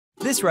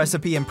This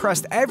recipe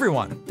impressed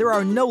everyone. There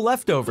are no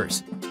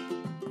leftovers.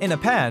 In a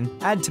pan,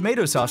 add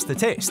tomato sauce to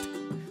taste.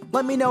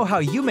 Let me know how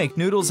you make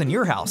noodles in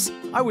your house.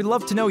 I would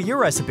love to know your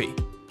recipe.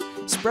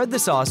 Spread the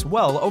sauce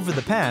well over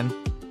the pan.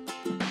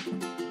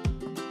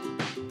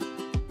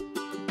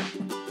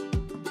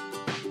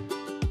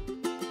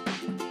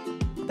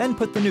 Then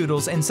put the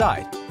noodles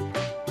inside.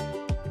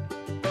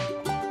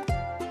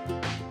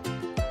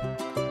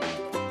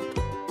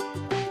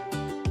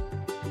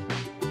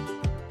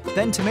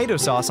 Then tomato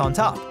sauce on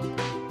top.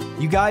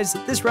 You guys,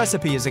 this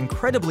recipe is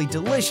incredibly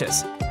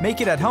delicious.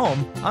 Make it at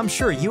home. I'm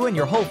sure you and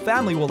your whole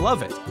family will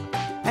love it.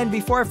 And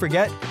before I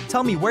forget,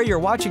 tell me where you're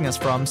watching us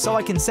from so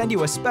I can send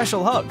you a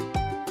special hug.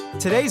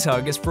 Today's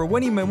hug is for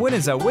Winnie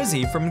Mwiniza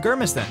Wizzy from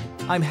Germiston.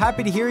 I'm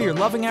happy to hear you're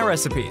loving our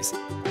recipes.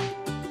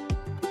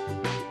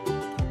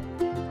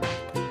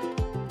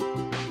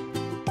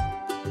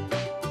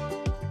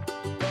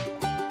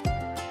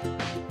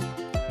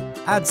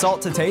 Add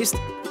salt to taste.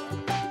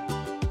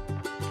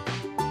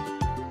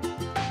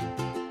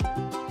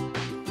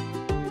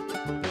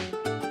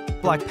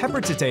 Black pepper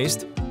to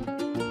taste.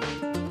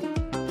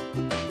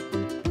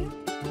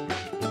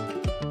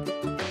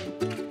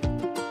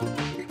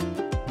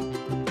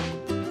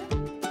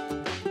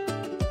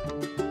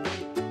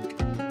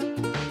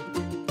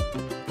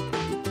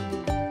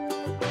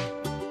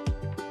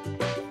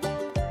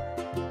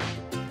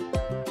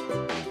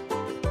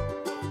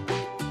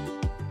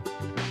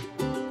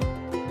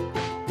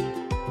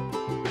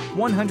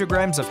 $100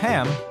 grams of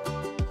ham,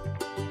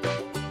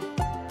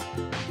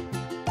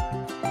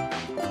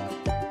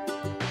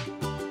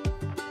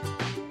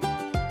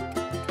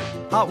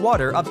 hot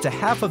water up to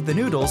half of the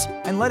noodles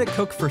and let it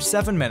cook for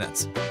 7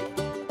 minutes.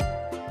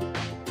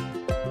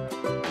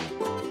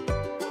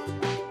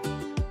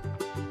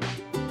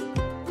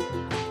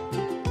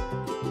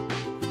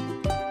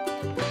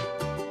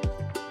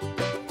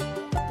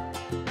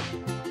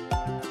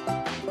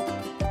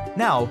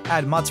 Now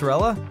add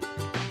mozzarella,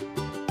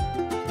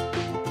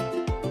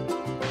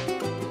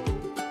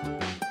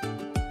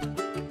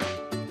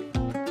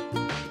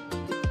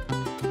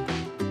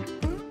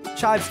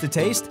 chives to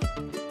taste,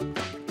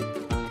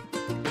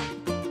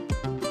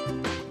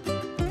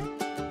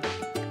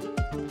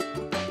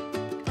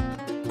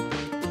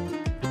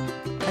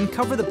 and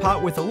cover the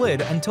pot with a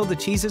lid until the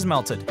cheese is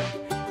melted.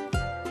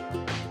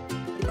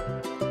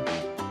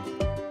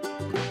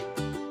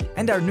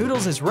 And our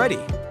noodles is ready.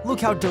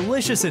 Look how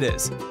delicious it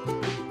is.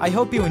 I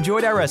hope you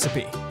enjoyed our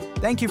recipe.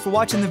 Thank you for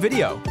watching the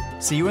video.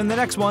 See you in the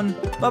next one.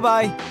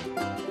 Bye-bye.